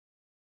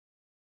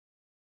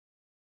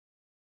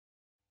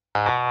Hey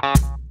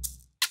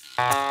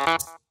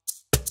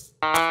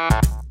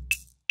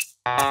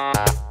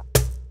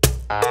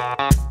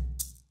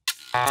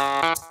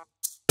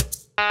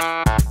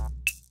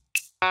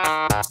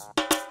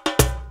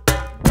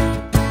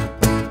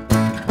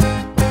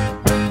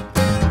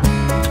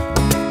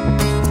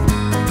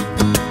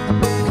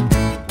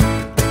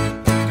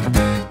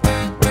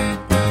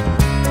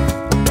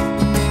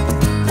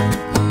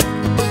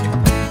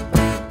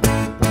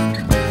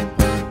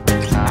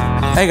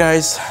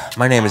guys,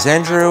 my name is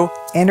Andrew.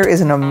 Andrew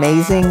is an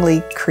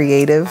amazingly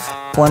creative,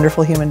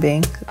 wonderful human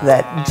being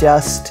that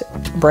just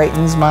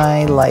brightens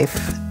my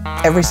life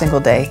every single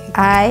day.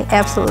 I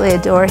absolutely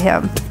adore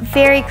him.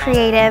 Very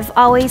creative,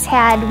 always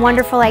had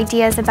wonderful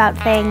ideas about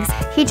things.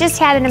 He just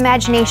had an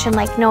imagination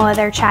like no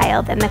other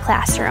child in the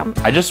classroom.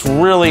 I just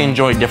really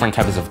enjoy different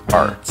types of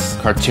arts.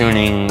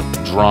 Cartooning,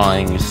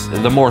 drawings.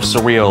 The more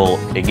surreal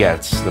it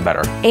gets, the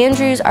better.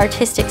 Andrew's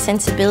artistic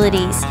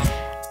sensibilities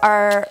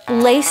are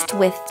laced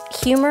with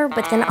humor,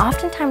 but then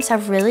oftentimes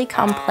have really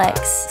complex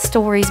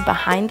stories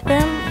behind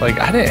them. Like,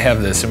 I didn't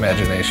have this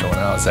imagination when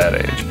I was that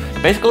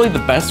age. Basically, the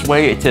best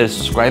way to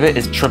describe it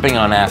is tripping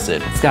on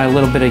acid. He's got a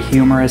little bit of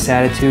humorous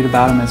attitude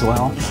about him as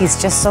well.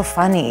 He's just so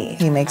funny.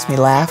 He makes me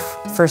laugh.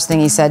 First thing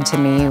he said to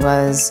me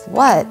was,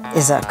 "What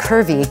is a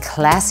curvy,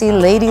 classy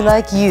lady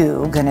like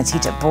you gonna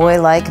teach a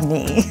boy like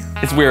me?"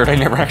 It's weird, I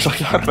never actually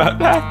thought about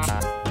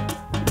that.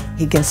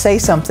 He can say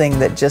something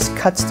that just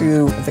cuts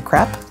through the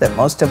crap that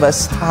most of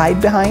us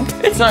hide behind.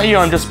 It's not you,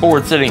 I'm just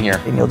bored sitting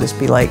here. And you'll just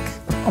be like,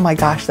 oh my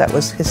gosh, that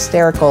was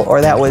hysterical, or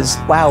that was,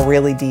 wow,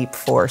 really deep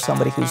for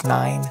somebody who's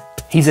 9.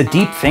 He's a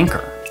deep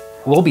thinker.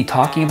 We'll be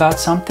talking about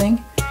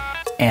something,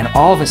 and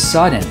all of a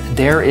sudden,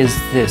 there is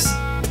this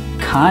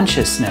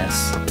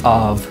consciousness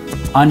of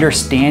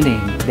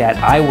understanding that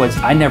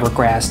I never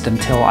grasped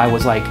until I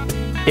was like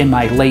in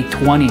my late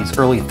 20s,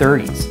 early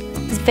 30s.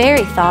 He's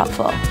very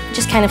thoughtful.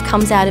 Just kind of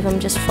comes out of him,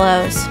 just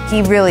flows.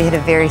 He really had a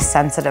very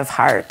sensitive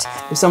heart.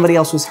 If somebody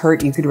else was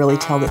hurt, you could really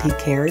tell that he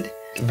cared.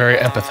 Very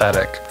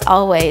empathetic.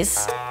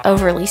 Always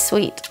overly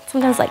sweet.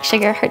 Sometimes like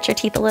sugar hurts your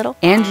teeth a little.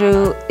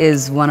 Andrew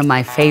is one of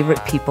my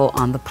favorite people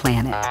on the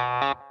planet.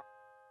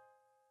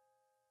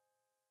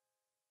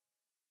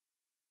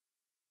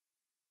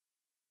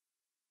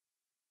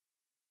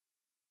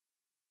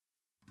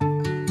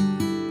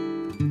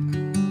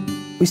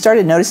 We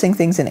started noticing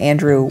things in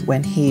Andrew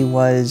when he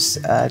was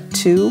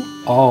 2.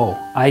 Oh,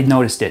 I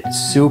noticed it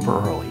super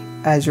early.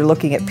 As you're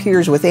looking at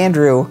peers with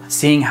Andrew,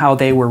 Seeing how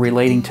they were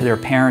relating to their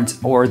parents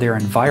or their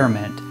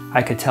environment,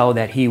 I could tell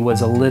that he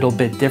was a little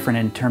bit different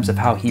in terms of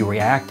how he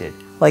reacted.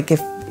 like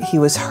if he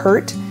was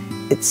hurt,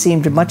 it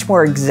seemed much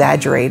more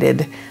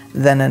exaggerated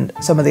than in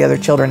some of the other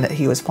children that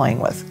he was playing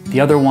with.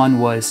 The other one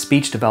was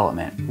speech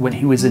development. When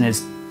he was in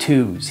his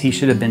 2s, he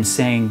should have been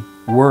saying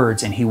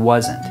words and he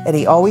wasn't. And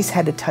he always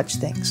had to touch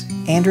things.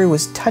 Andrew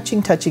was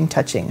touching,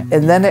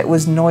 and then it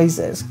was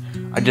noises.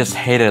 I just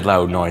hated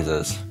loud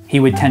noises. He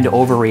would tend to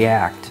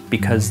overreact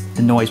because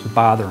the noise would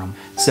bother him.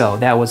 So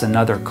that was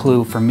another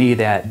clue for me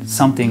that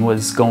something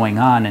was going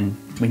on and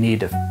we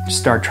needed to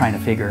start trying to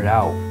figure it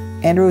out.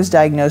 Andrew was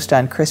diagnosed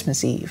on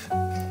Christmas Eve.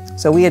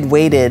 So we had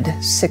waited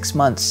 6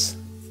 months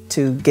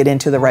to get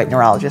into the right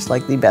neurologist,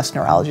 like the best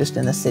neurologist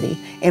in the city.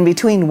 In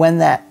between when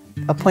that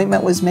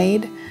appointment was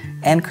made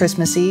and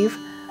Christmas Eve,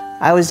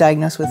 I was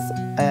diagnosed with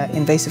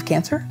invasive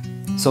cancer.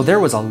 So there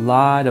was a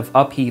lot of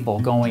upheaval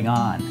going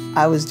on.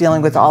 I was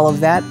dealing with all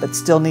of that, but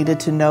still needed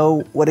to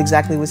know what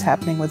exactly was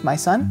happening with my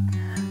son.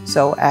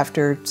 So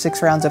after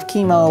 6 rounds of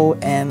chemo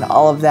and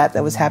all of that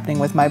was happening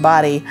with my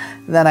body,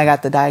 then I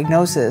got the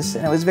diagnosis.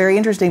 And it was very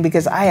interesting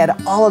because I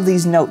had all of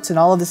these notes and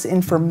all of this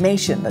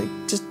information, like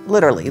just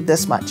literally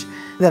this much,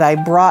 that I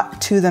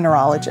brought to the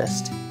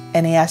neurologist.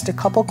 And he asked a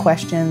couple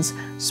questions,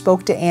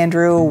 spoke to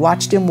Andrew,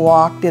 watched him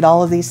walk, did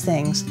all of these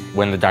things.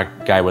 When the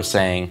guy was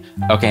saying,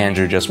 okay,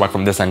 Andrew, just walk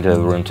from this end of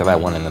the room to that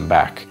one and then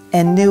back.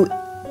 And knew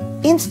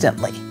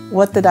instantly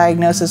what the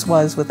diagnosis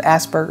was with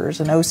Asperger's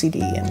and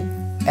OCD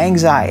and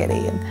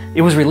anxiety. And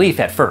it was relief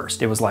at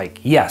first. It was like,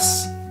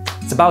 yes,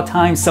 it's about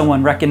time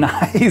someone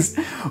recognized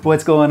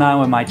what's going on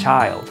with my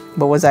child.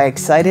 But was I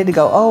excited to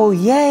go, oh,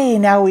 yay,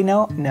 now we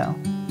know? No.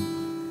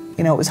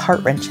 You know, it was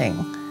heart-wrenching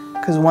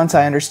because once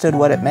I understood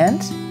what it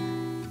meant,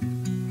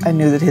 I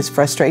knew that his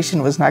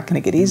frustration was not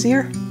going to get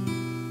easier,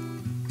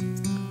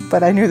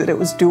 but I knew that it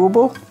was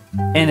doable.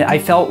 And I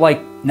felt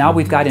like now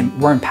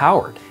we're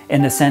empowered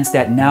in the sense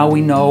that now we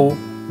know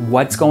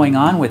what's going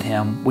on with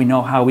him. We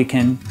know how we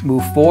can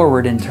move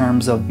forward in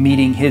terms of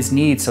meeting his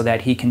needs so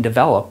that he can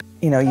develop.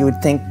 You know, you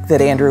would think that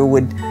Andrew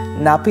would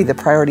not be the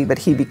priority, but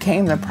he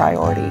became the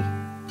priority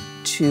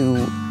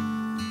to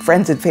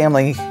friends and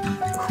family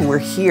who were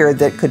here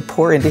that could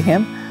pour into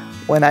him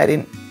when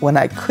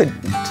I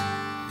couldn't.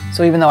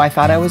 So even though I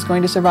thought I was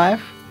going to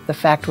survive, the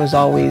fact was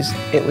always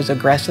it was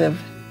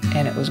aggressive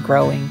and it was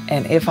growing.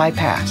 And if I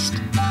passed,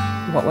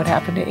 what would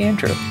happen to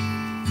Andrew?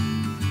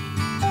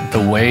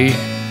 The way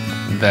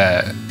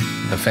that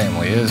the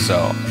family is,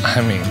 so,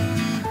 I mean,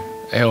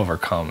 they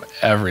overcome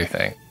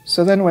everything.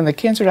 So then when the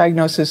cancer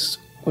diagnosis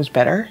was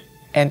better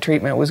and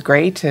treatment was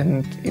great,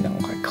 and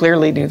I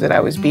clearly knew that I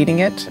was beating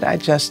it. I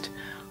just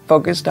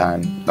focused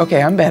on,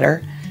 okay, I'm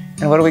better,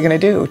 and what are we going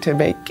to do to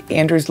make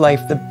Andrew's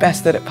life the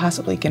best that it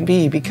possibly can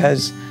be,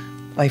 because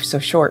life's so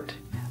short.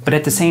 But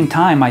at the same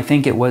time, I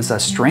think it was a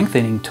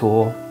strengthening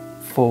tool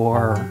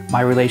for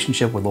my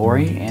relationship with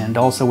Lori and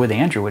also with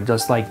Andrew. It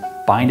just like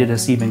binded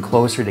us even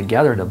closer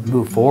together to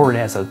move forward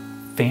as a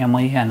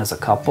family and as a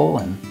couple.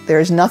 And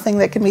there's nothing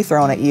that can be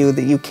thrown at you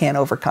that you can't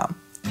overcome.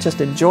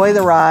 Just enjoy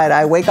the ride.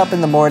 I wake up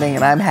in the morning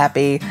and I'm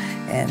happy,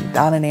 and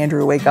Don and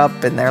Andrew wake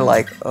up and they're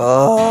like,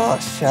 oh,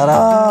 shut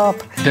up.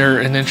 They're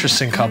an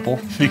interesting couple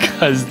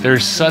because they're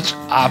such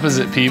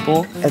opposite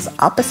people. As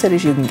opposite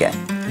as you can get.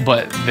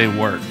 But they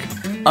work.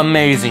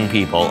 Amazing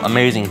people,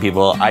 amazing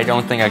people. I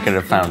don't think I could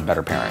have found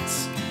better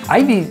parents.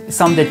 Ivy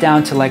summed it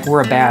down to like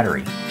we're a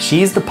battery.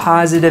 She's the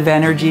positive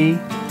energy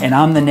and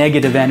I'm the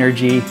negative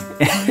energy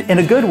in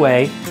a good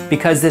way,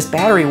 because this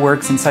battery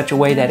works in such a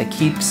way that it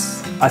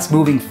keeps us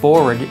moving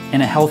forward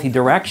in a healthy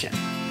direction.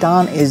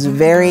 Don is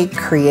very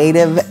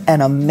creative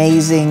and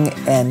amazing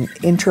and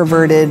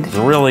introverted.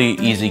 Really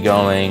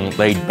easygoing,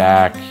 laid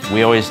back.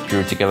 We always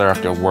drew together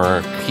after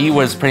work. He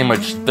was pretty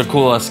much the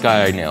coolest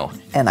guy I knew.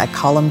 And I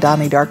call him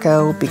Donnie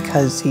Darko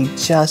because he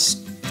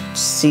just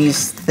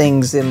sees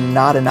things in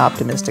not an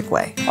optimistic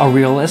way. A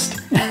realist.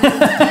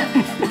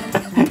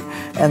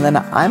 And then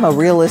I'm a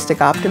realistic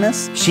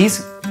optimist.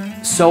 She's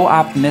so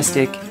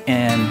optimistic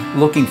and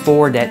looking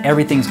forward that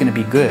everything's going to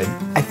be good.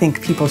 I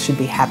think people should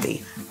be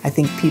happy. I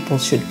think people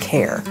should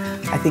care.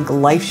 I think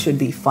life should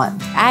be fun.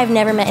 I've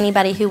never met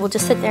anybody who will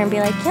just sit there and be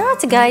like, yeah,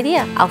 that's a good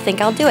idea. I'll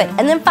do it.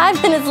 And then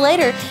 5 minutes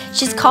later,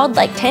 she's called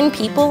like 10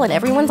 people and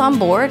everyone's on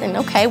board and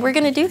okay, we're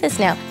gonna do this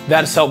now.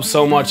 That's helped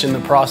so much in the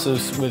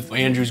process with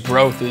Andrew's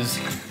growth is,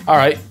 all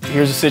right,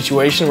 here's a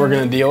situation, we're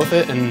gonna deal with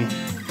it and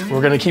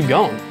we're gonna keep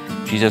going.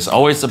 She's just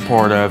always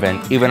supportive,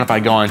 and even if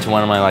I go into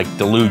one of my like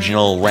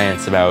delusional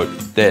rants about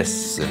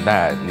this and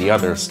that and the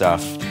other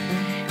stuff,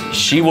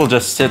 she will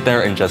just sit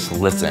there and just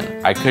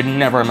listen. I could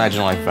never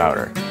imagine life without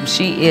her.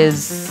 She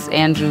is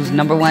Andrew's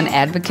 #1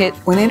 advocate.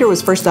 When Andrew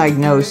was first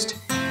diagnosed,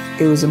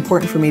 it was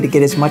important for me to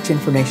get as much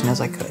information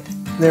as I could.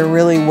 There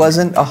really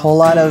wasn't a whole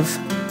lot of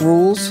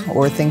rules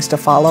or things to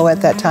follow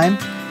at that time,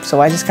 so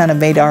I just kind of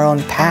made our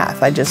own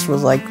path. I just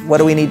was like, what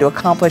do we need to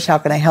accomplish? How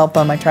can I help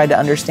him? I tried to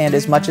understand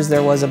as much as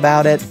there was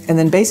about it, and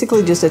then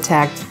basically just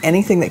attacked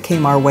anything that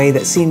came our way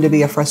that seemed to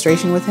be a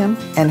frustration with him,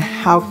 and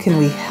how can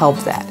we help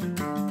that?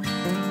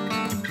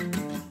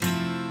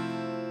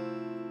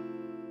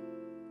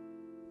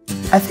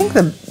 I think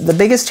the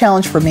biggest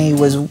challenge for me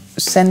was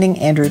sending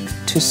Andrew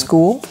to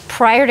school.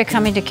 Prior to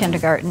coming to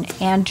kindergarten,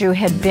 Andrew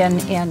had been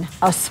in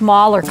a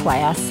smaller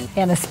class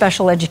in a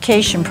special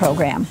education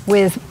program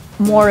with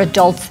more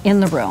adults in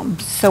the room.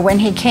 So when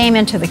he came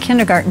into the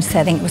kindergarten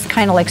setting, it was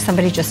kind of like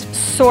somebody just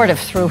sort of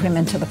threw him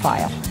into the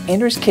pile.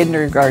 Andrew's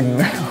kindergarten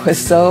was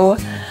so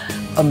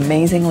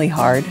amazingly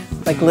hard.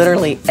 Like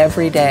literally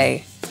every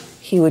day,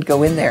 he would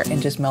go in there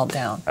and just melt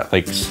down.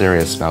 Like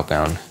serious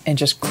meltdown. And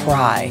just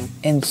cry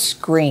and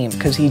scream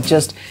because he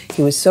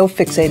was so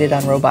fixated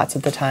on robots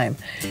at the time.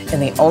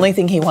 And the only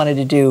thing he wanted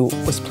to do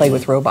was play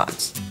with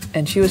robots.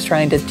 And she was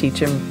trying to teach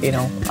him,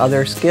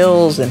 other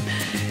skills, and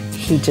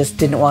he just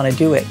didn't want to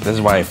do it. This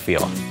is why I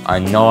feel.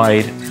 I'm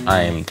annoyed,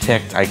 I'm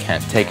ticked, I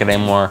can't take it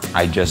anymore.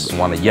 I just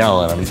want to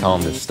yell at him and tell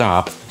him to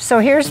stop. So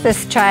here's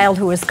this child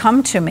who has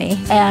come to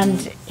me, and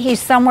he's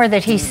somewhere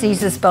that he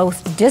sees as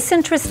both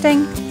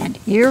disinteresting and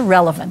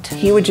irrelevant.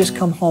 He would just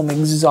come home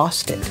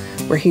exhausted,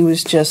 where he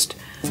was just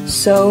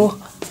so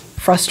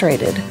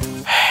frustrated.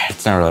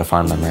 It's not really a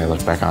fun memory to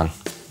look back on.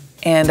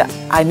 And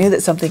I knew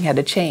that something had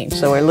to change,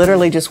 so I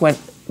literally just went,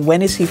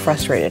 when is he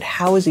frustrated?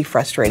 How is he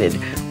frustrated?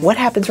 What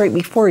happens right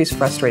before he's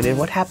frustrated?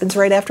 What happens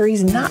right after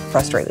he's not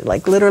frustrated?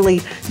 Like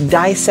literally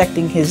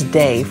dissecting his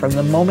day from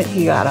the moment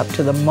he got up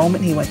to the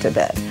moment he went to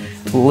bed.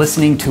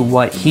 Listening to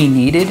what he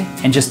needed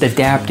and just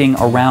adapting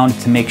around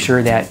to make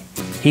sure that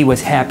he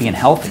was happy and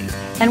healthy.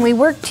 And we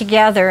worked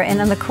together,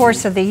 and in the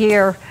course of the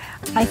year,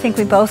 I think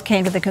we both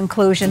came to the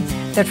conclusion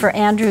that for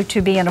Andrew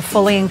to be in a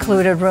fully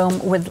included room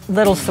with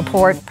little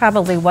support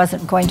probably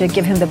wasn't going to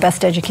give him the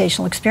best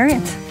educational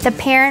experience. The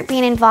parent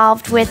being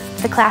involved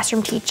with the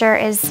classroom teacher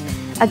is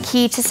a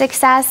key to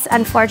success.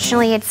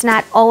 Unfortunately, it's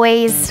not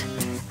always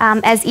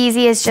as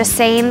easy as just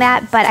saying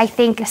that, but I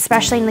think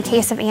especially in the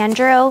case of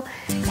Andrew,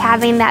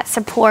 having that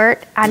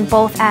support on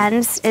both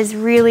ends is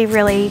really,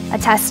 really a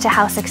test to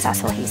how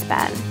successful he's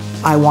been.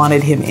 I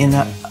wanted him in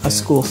a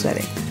school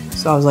setting.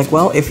 So I was like,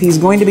 well, if he's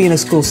going to be in a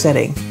school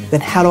setting, then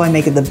how do I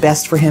make it the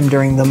best for him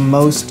during the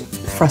most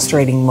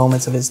frustrating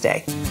moments of his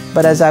day?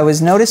 But as I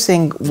was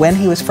noticing when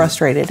he was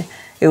frustrated,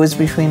 it was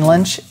between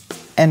lunch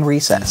and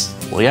recess.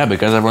 Well, yeah,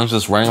 because everyone's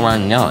just running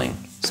around and yelling.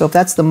 So if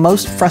that's the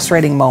most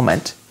frustrating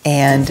moment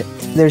and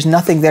there's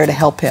nothing there to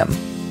help him,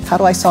 how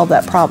do I solve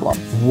that problem?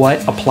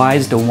 What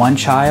applies to one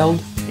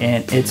child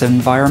and its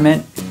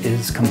environment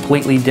is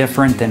completely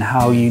different than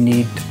how you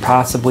need to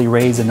possibly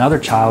raise another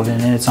child in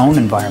its own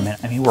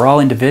environment. I mean, we're all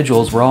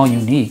individuals, we're all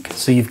unique,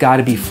 so you've got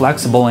to be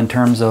flexible in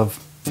terms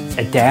of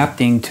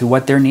adapting to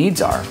what their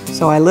needs are.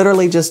 So I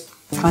literally just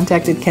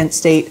contacted Kent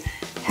State,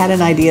 had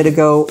an idea to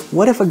go,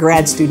 what if a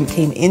grad student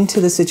came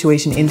into the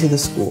situation, into the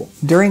school,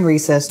 during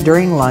recess,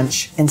 during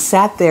lunch, and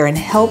sat there and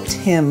helped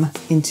him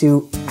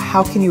into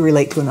how can you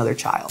relate to another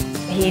child?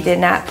 He did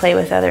not play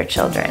with other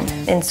children.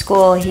 In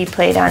school, he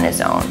played on his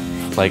own.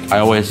 Like, I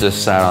always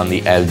just sat on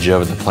the edge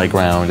of the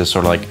playground, just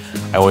sort of like,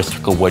 I always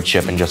took a wood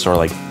chip and just sort of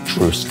like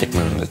drew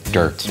stickmen in the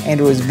dirt.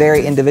 Andrew was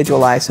very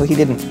individualized, so he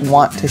didn't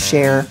want to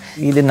share.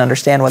 He didn't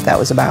understand what that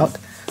was about.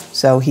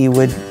 So he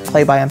would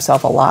play by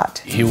himself a lot.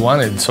 He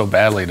wanted so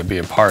badly to be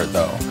a part,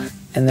 though.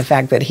 And the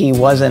fact that he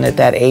wasn't at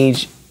that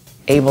age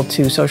able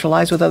to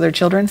socialize with other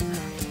children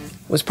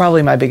was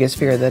probably my biggest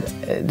fear,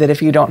 that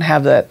if you don't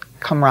have that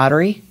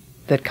camaraderie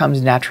that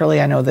comes naturally,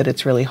 I know that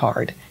it's really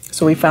hard.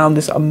 So we found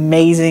this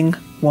amazing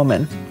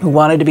woman who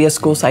wanted to be a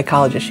school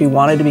psychologist. She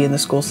wanted to be in the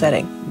school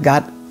setting.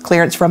 Got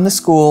clearance from the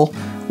school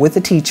with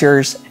the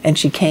teachers, and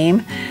she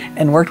came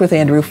and worked with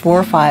Andrew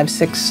 4, 5,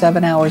 6,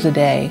 7 hours a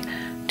day,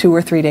 2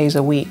 or 3 days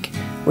a week,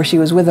 where she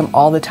was with him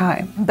all the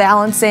time.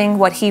 Balancing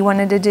what he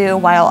wanted to do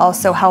while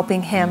also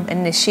helping him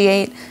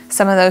initiate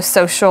some of those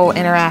social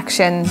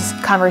interactions,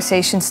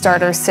 conversation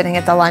starters, sitting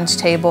at the lunch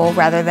table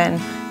rather than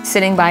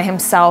sitting by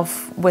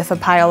himself with a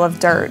pile of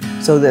dirt.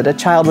 So that a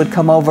child would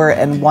come over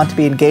and want to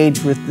be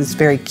engaged with this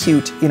very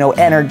cute,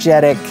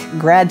 energetic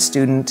grad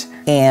student,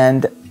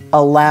 and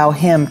allow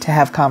him to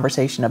have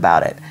conversation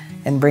about it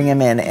and bring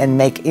him in and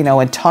make,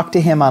 and talk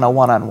to him on a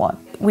one-on-one.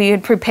 We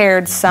had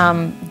prepared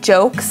some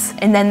jokes,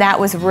 and then that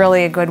was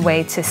really a good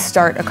way to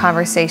start a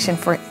conversation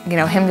for,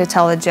 him to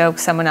tell a joke,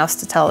 someone else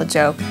to tell a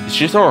joke.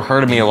 She sort of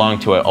herded me along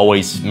to it,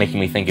 always making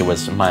me think it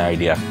was my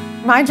idea.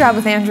 My job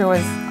with Andrew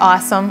was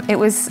awesome. It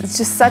was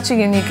just such a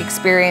unique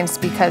experience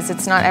because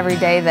it's not every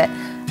day that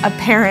a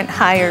parent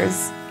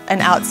hires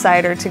an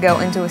outsider to go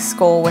into a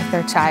school with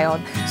their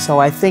child. So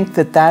I think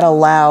that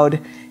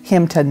allowed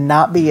him to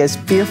not be as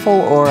fearful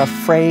or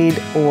afraid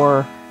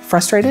or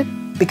frustrated,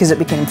 because it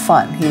became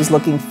fun. He was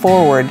looking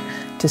forward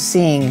to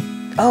seeing,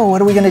 oh,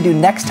 what are we going to do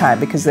next time?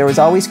 Because there was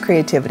always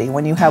creativity.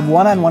 When you have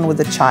one-on-one with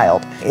a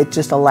child, it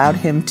just allowed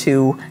him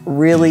to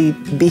really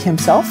be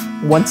himself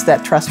once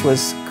that trust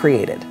was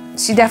created.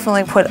 She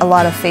definitely put a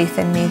lot of faith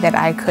in me that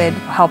I could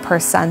help her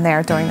son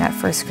there during that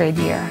first grade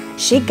year.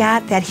 She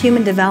got that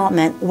human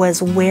development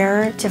was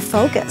where to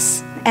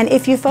focus. And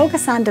if you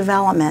focus on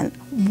development,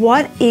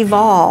 what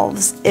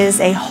evolves is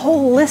a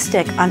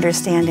holistic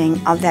understanding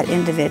of that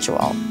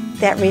individual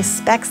that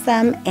respects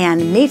them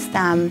and meets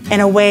them in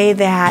a way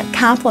that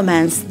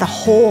complements the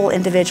whole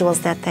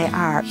individuals that they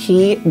are.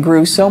 He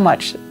grew so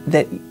much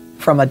that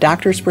from a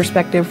doctor's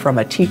perspective, from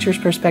a teacher's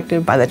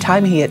perspective, by the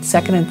time he hit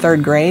 2nd and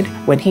 3rd grade,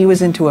 when he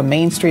was into a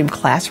mainstream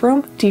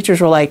classroom,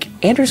 teachers were like,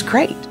 Andrew's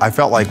great. I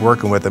felt like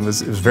working with him. It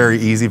was very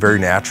easy, very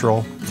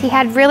natural. He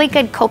had really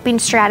good coping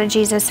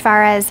strategies as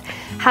far as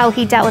how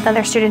he dealt with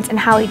other students and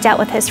how he dealt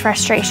with his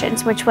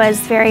frustrations, which was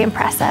very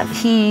impressive.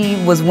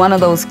 He was one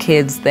of those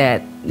kids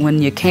that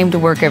when you came to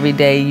work every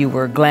day, you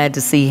were glad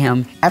to see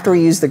him. After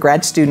we used the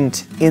grad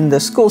student in the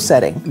school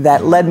setting,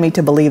 that led me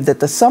to believe that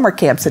the summer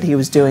camps that he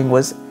was doing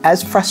was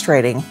as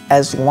frustrating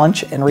as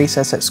lunch and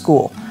recess at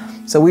school.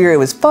 So it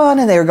was fun,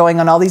 and they were going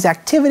on all these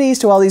activities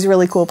to all these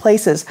really cool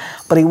places,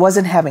 but he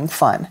wasn't having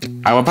fun.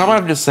 I would probably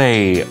have to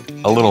say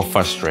a little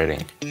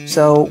frustrating.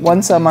 So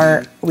one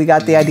summer, we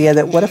got the idea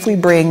that what if we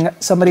bring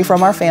somebody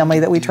from our family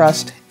that we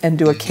trust and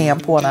do a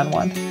camp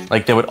one-on-one?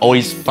 Like, they would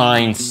always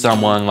find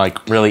someone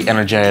like really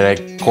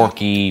energetic,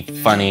 quirky,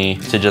 funny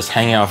to just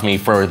hang out with me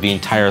for the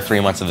entire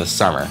 3 months of the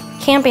summer.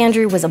 Camp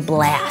Andrew was a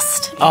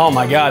blast. Oh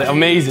my God,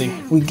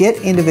 amazing. We get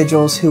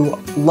individuals who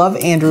love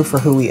Andrew for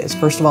who he is.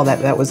 First of all,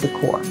 that was the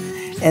core.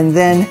 And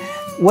then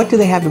what do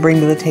they have to bring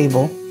to the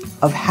table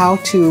of how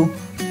to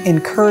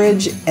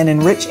encourage and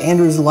enrich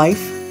Andrew's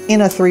life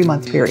in a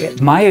 3-month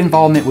period? My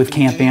involvement with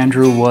Camp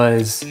Andrew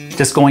was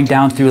just going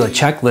down through a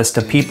checklist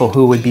of people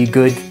who would be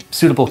good,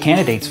 suitable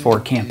candidates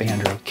for Camp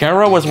Andrew.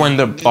 Kara was when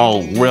the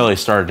ball really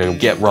started to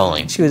get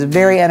rolling. She was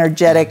very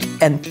energetic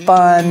and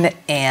fun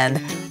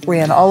and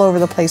ran all over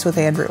the place with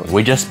Andrew.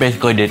 We just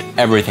basically did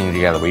everything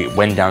together. We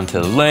went down to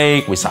the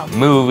lake, we saw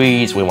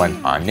movies, we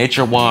went on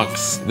nature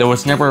walks. There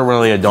was never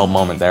really a dull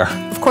moment there.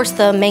 Of course,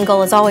 the main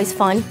goal is always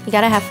fun. You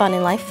gotta have fun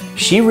in life.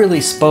 She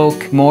really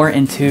spoke more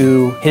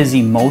into his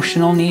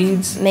emotional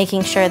needs.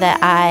 Making sure that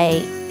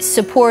I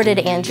supported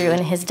Andrew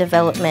in his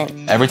development.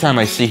 Every time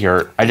I see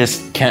her, I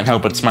just can't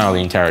help but smile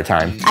the entire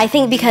time. I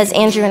think because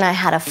Andrew and I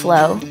had a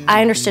flow.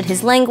 I understood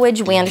his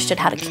language, we understood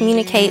how to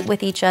communicate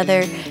with each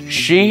other.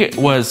 She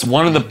was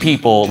one of the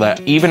people that,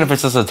 even if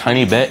it's just a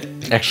tiny bit,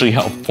 actually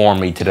helped form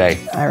me today.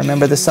 I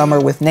remember the summer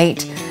with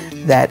Nate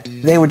that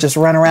they would just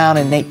run around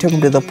and Nate took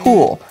him to the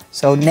pool.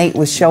 So Nate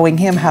was showing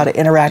him how to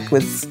interact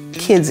with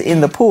kids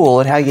in the pool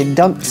and how you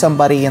dunk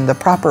somebody in the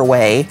proper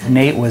way.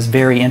 Nate was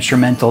very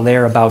instrumental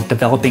there about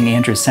developing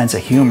Andrew's sense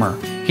of humor.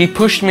 He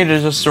pushed me to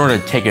just sort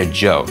of take a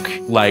joke.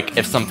 Like,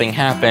 if something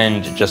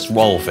happened, just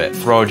roll with it.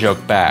 Throw a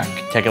joke back.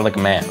 Take it like a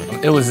man.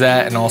 It was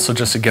that, and also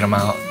just to get him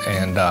out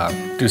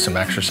and do some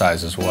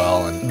exercise as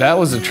well. And that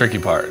was the tricky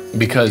part,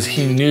 because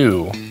he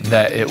knew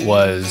that it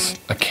was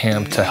a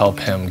camp to help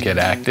him get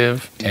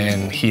active,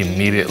 and he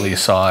immediately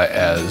saw it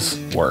as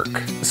work.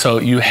 So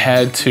you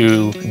had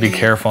to be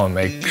careful and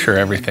make sure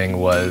everything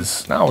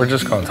was, no, we're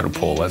just going to the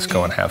pool, let's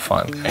go and have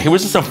fun. He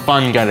was just a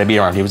fun guy to be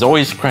around. He was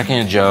always cracking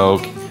a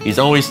joke. He's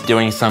always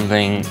doing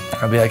something.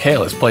 I'd be like, hey,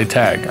 let's play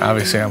tag.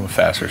 Obviously, I'm a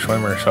faster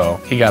swimmer, so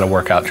he got to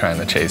work out trying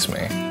to chase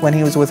me. When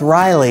he was with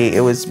Riley, it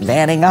was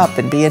manning up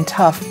and being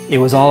tough. It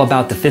was all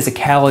about the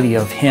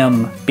physicality of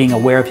him being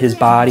aware of his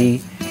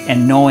body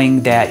and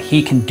knowing that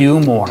he can do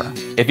more.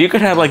 If you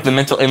could have like the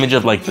mental image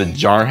of like the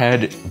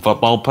jarhead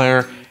football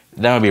player,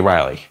 that would be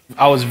Riley.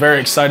 I was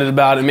very excited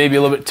about it, maybe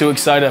a little bit too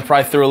excited. I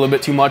probably threw a little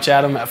bit too much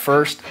at him at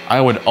first.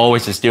 I would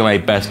always just do my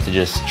best to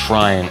just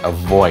try and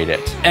avoid it.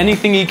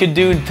 Anything he could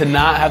do to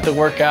not have to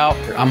work out.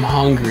 I'm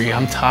hungry,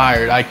 I'm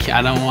tired, I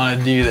don't want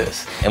to do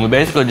this. And we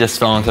basically just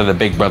fell into the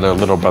big brother,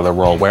 little brother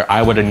role where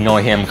I would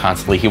annoy him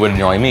constantly, he would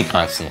annoy me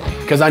constantly.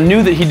 Because I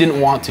knew that he didn't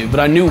want to,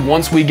 but I knew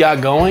once we got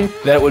going,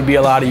 that it would be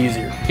a lot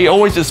easier. He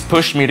always just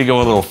pushed me to go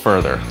a little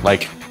further.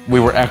 Like, we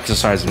were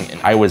exercising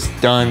and I was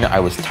done, I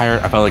was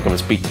tired, I felt like I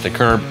was beat to the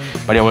curb,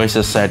 but he always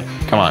just said,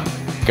 come on,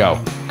 go,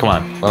 come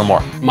on, a little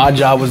more. My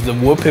job was to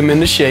whoop him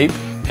into shape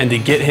and to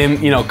get him,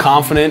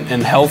 confident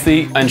and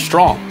healthy and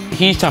strong.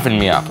 He toughened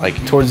me up.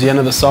 Like, towards the end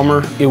of the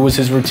summer, it was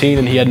his routine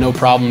and he had no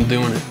problem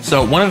doing it.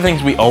 So one of the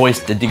things we always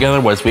did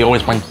together was we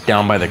always went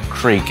down by the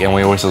creek and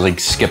we always like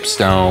skip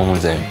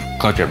stones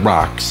and collected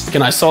rocks.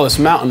 And I saw this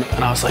mountain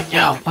and I was like,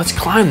 yo, let's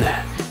climb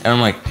that. And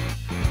I'm like,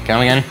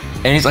 come again?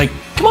 And he's like,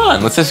 come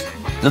on, let's just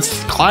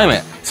climb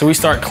it. So we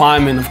start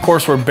climbing. Of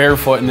course, we're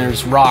barefoot and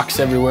there's rocks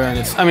everywhere. And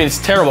it's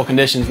terrible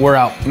conditions. We're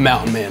out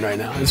mountain man right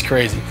now. It's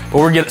crazy. But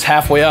we're getting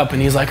halfway up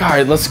and he's like, all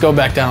right, let's go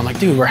back down. I'm like,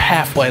 dude, we're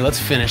halfway. Let's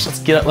finish. Let's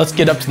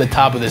get up to the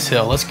top of this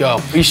hill. Let's go.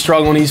 He's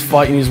struggling. He's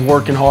fighting. He's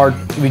working hard.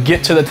 We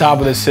get to the top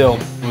of this hill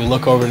and we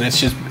look over and it's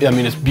just,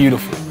 it's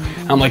beautiful.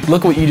 And I'm like,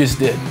 look what you just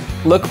did.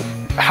 Look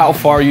how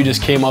far you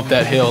just came up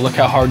that hill. Look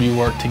how hard you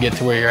worked to get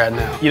to where you're at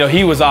now.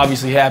 He was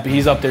obviously happy.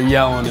 He's up there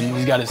yelling and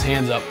he's got his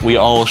hands up. We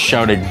all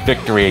shouted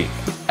victory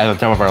at the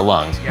top of our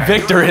lungs.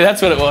 Victory,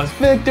 that's what it was.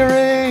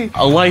 Victory!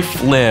 A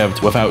life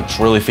lived without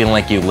really feeling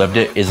like you lived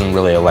it isn't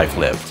really a life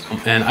lived.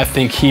 And I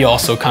think he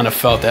also kind of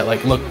felt that,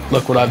 like, look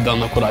what I've done,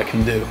 look what I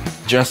can do.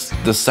 Just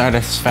the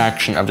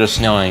satisfaction of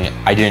just knowing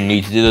I didn't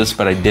need to do this,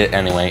 but I did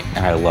anyway,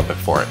 and I love it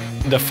for it.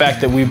 The fact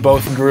that we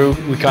both grew,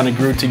 we kind of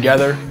grew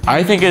together.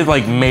 I think it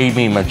made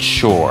me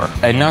mature,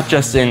 and not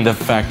just in the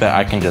fact that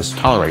I can just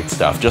tolerate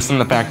stuff, just in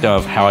the fact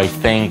of how I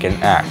think and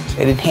act.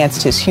 It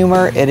enhanced his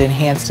humor, it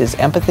enhanced his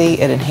empathy,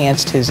 it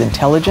enhanced his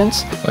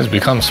intelligence. He's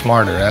become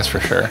smarter, that's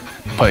for sure.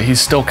 But he's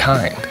still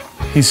kind.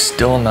 He's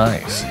still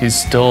nice. He's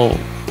still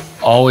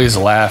always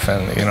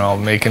laughing,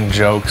 making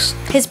jokes.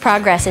 His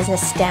progress is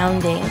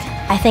astounding.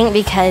 I think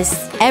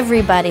because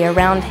everybody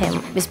around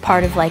him is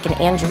part of an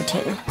Andrew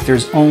team.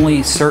 There's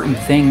only certain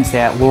things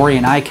that Lori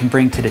and I can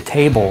bring to the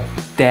table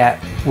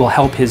that will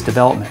help his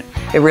development.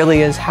 It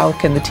really is, how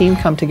can the team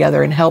come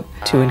together and help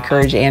to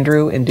encourage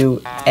Andrew and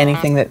do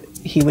anything that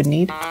he would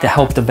need? To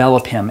help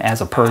develop him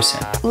as a person.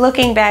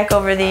 Looking back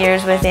over the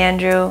years with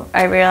Andrew,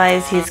 I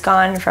realize he's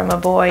gone from a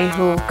boy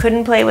who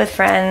couldn't play with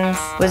friends,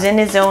 was in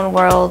his own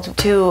world,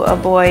 to a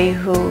boy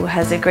who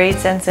has a great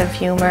sense of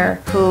humor,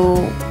 who,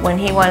 when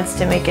he wants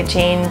to make a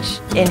change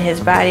in his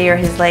body or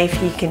his life,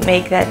 he can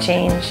make that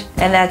change.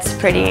 And that's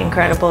pretty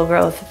incredible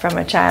growth from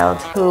a child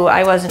who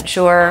I wasn't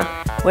sure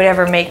would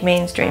ever make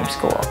mainstream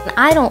school.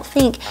 I don't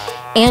think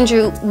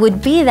Andrew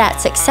would be that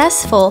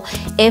successful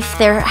if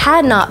there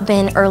had not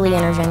been early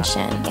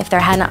intervention, if there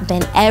had not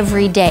been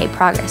everyday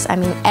progress.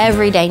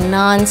 Every day,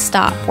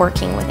 non-stop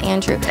working with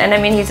Andrew.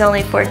 And he's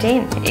only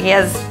 14. He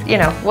has,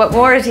 what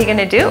more is he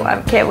gonna do?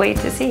 I can't wait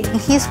to see.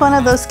 He's one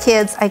of those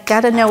kids, I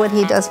gotta know what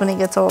he does when he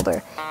gets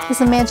older.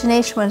 His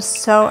imagination was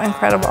so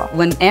incredible.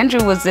 When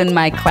Andrew was in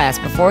my class,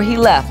 before he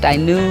left, I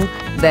knew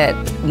that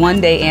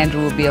one day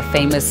Andrew would be a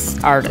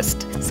famous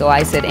artist. So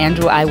I said,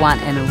 Andrew, I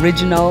want an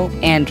original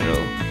Andrew,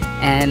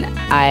 and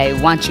I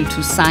want you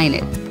to sign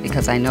it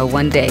because I know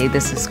one day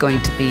this is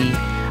going to be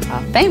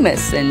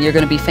famous and you're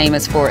going to be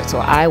famous for it, so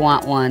I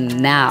want one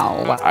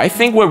now. I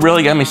think what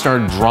really got me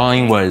started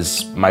drawing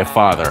was my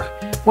father.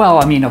 Well,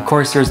 of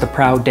course there's the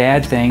proud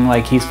dad thing,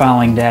 he's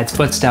following dad's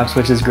footsteps,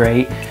 which is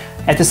great.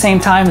 At the same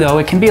time though,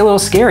 it can be a little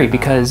scary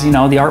because,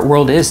 the art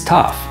world is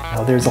tough.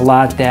 There's a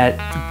lot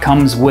that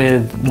comes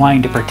with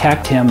wanting to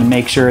protect him and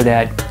make sure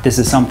that this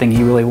is something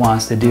he really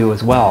wants to do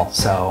as well.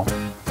 So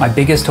my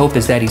biggest hope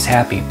is that he's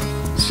happy.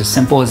 It's just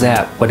simple as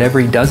that. Whatever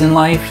he does in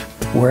life,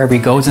 wherever he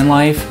goes in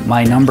life,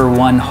 my number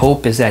one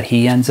hope is that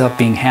he ends up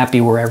being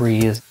happy wherever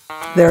he is.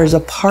 There is a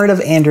part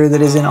of Andrew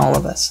that is in all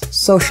of us.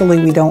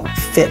 Socially, we don't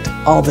fit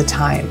all the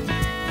time.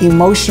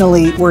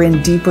 Emotionally, we're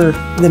in deeper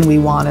than we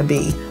want to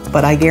be.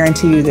 But I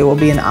guarantee you there will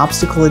be an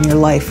obstacle in your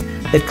life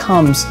that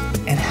comes,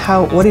 and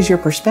what is your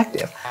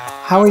perspective?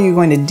 How are you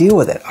going to deal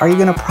with it? Are you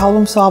going to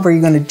problem solve? Are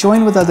you going to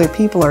join with other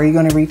people? Or are you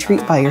going to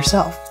retreat by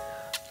yourself?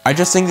 I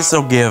just think this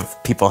will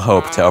give people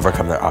hope to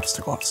overcome their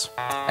obstacles.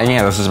 And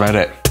yeah, this is about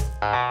it.